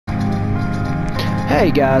Hey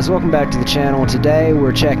guys, welcome back to the channel. Today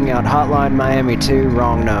we're checking out Hotline Miami 2,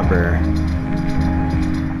 Wrong Number.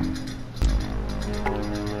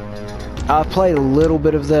 I've played a little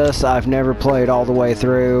bit of this. I've never played all the way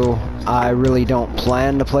through. I really don't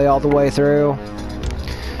plan to play all the way through.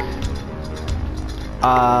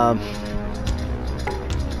 I'm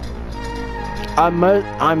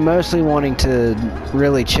mostly wanting to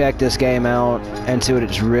really check this game out and see what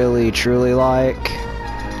it's really truly like.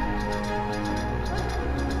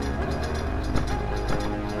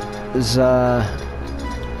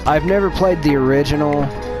 I've never played the original,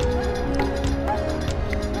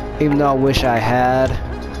 even though I wish I had.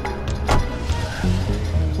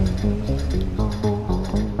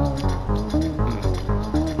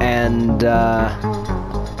 And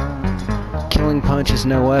killing punches,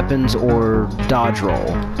 no weapons, or dodge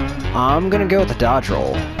roll. I'm gonna go with the dodge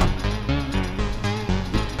roll.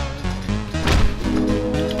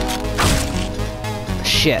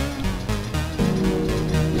 Shit.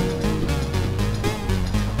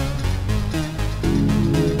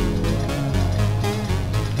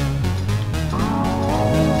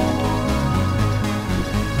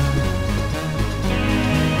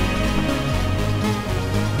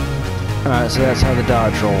 Alright, so that's how the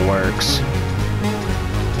dodge roll works.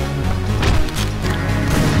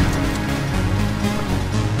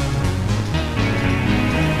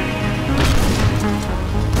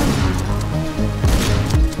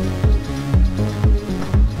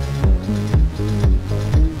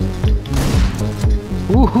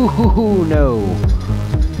 Ooh, no.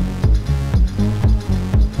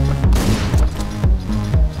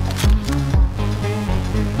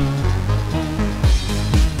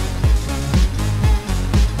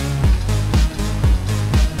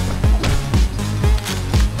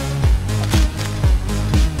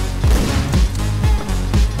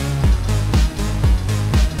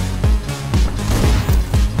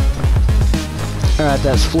 Alright,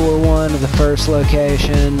 that's floor 1 of the first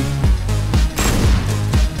location.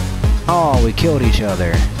 Oh, we killed each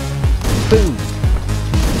other. Boom!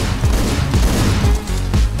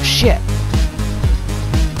 Shit!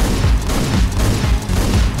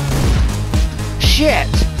 Shit!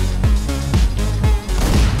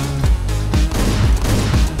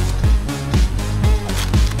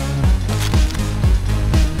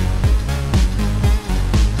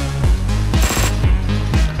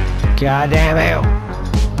 God damn it!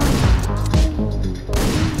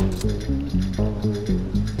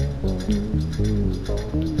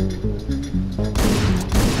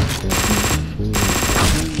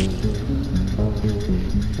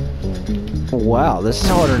 Wow, this is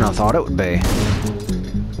harder than I thought it would be.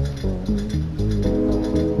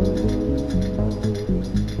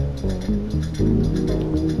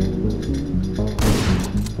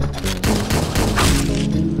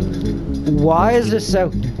 Why is this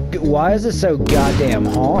so goddamn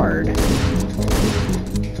hard?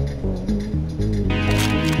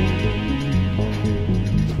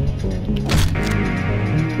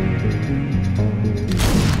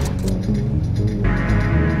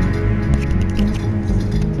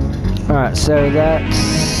 Alright, so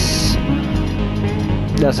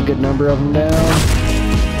that's a good number of them down.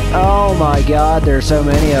 Oh my god, there's so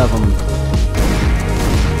many of them.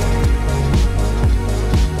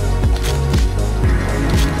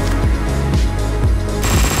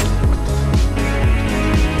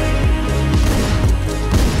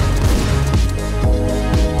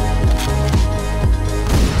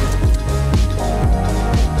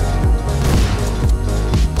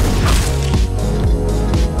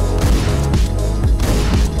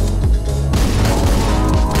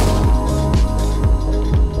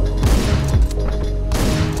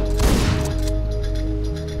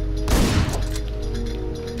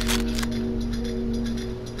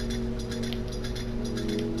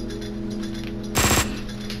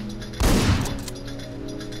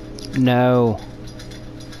 No.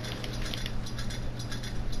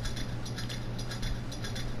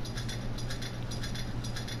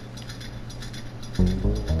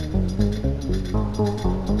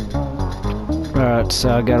 Alright, so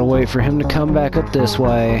I gotta wait for him to come back up this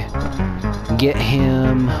way. Get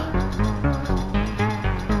him.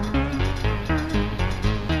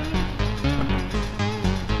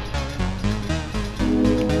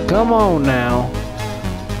 Come on now.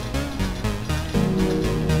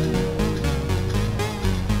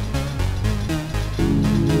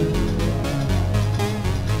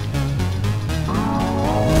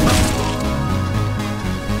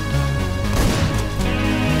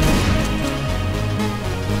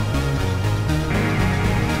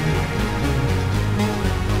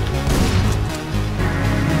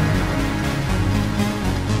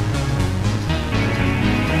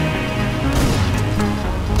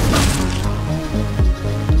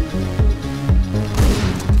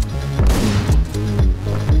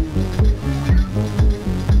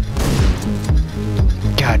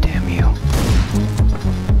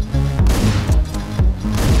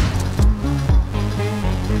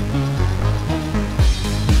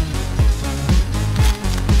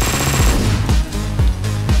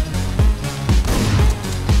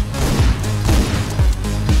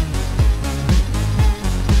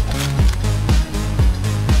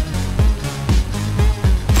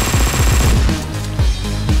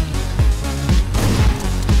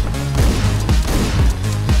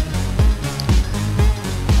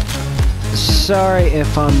 Sorry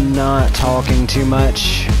if I'm not talking too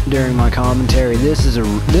much during my commentary. This is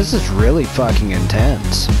really fucking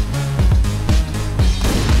intense.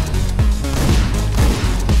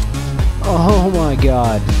 Oh my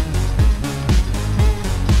god.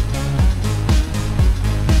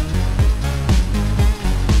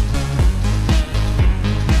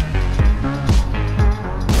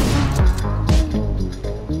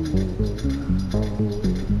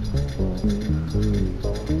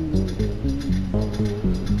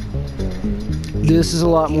 This is a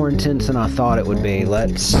lot more intense than I thought it would be.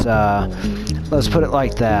 Let's put it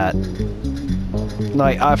like that.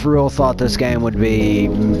 Like, I for real thought this game would be...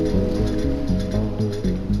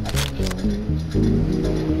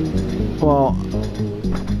 Well,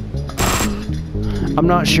 I'm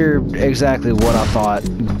not sure exactly what I thought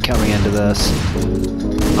coming into this.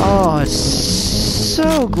 Oh, it's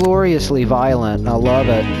so gloriously violent. I love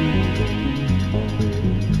it.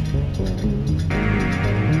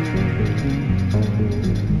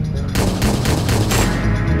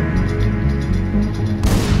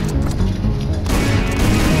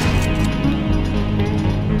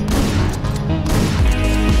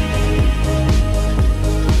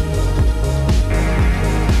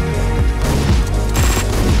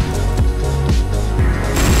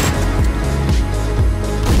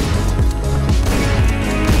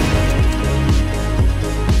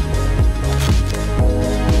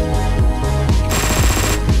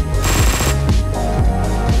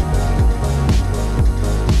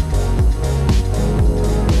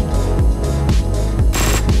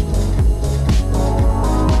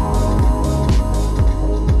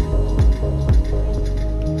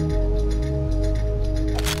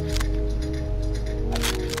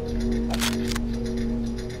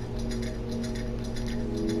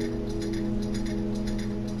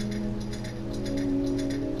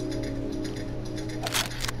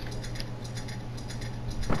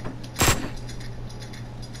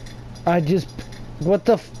 What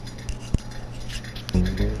the f...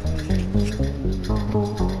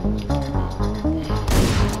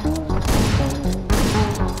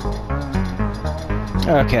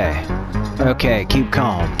 Okay. Okay, keep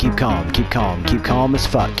calm, keep calm, keep calm, keep calm as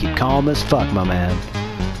fuck, my man.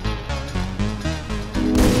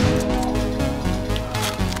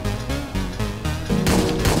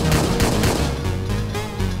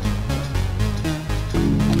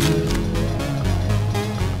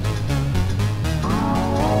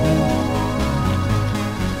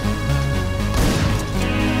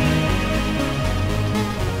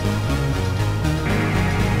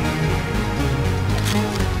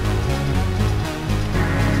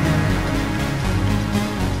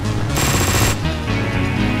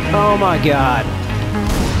 Oh my god.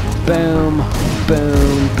 Boom,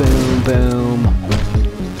 boom, boom, boom.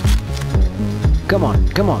 Come on,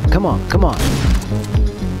 come on, come on, come on.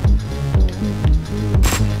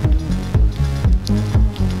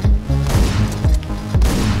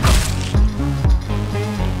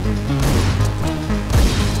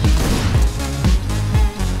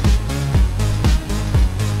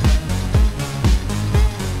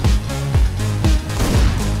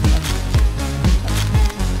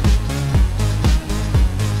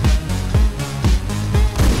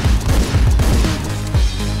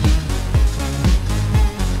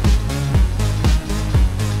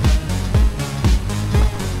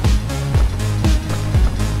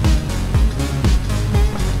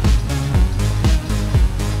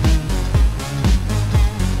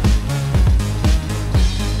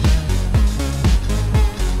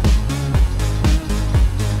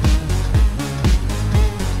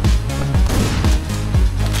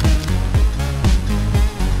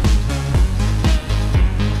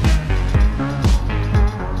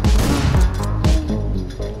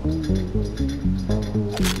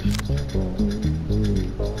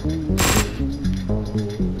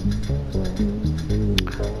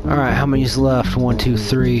 Alright, how many's left? 1, 2,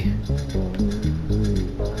 3.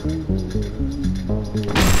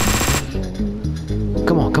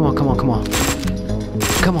 Come on, come on, come on, come on.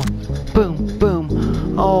 Come on. Boom,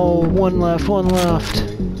 boom. Oh, one left, one left.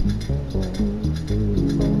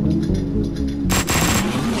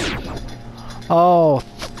 Oh,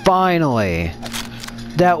 finally.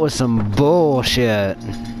 That was some bullshit.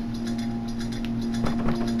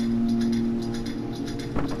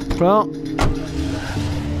 Well,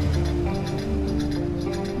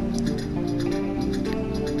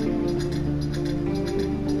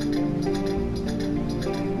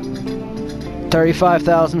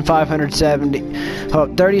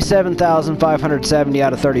 $37,570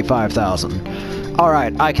 out of 35,000.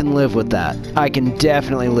 Alright, I can live with that. I can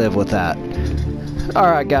definitely live with that.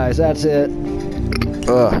 Alright guys, that's it.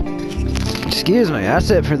 Ugh. excuse me, that's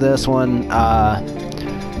it for this one.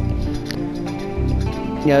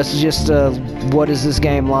 Yeah, this is just what is this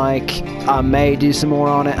game like. I may do some more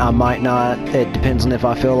on it, I might not. It depends on if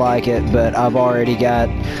I feel like it, but I've already got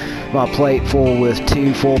my plate full with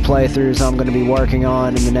 2 full playthroughs I'm going to be working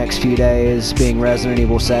on in the next few days, being Resident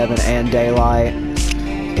Evil 7 and Daylight.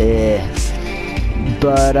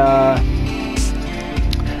 But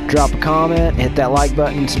drop a comment, hit that like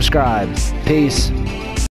button, and subscribe. Peace.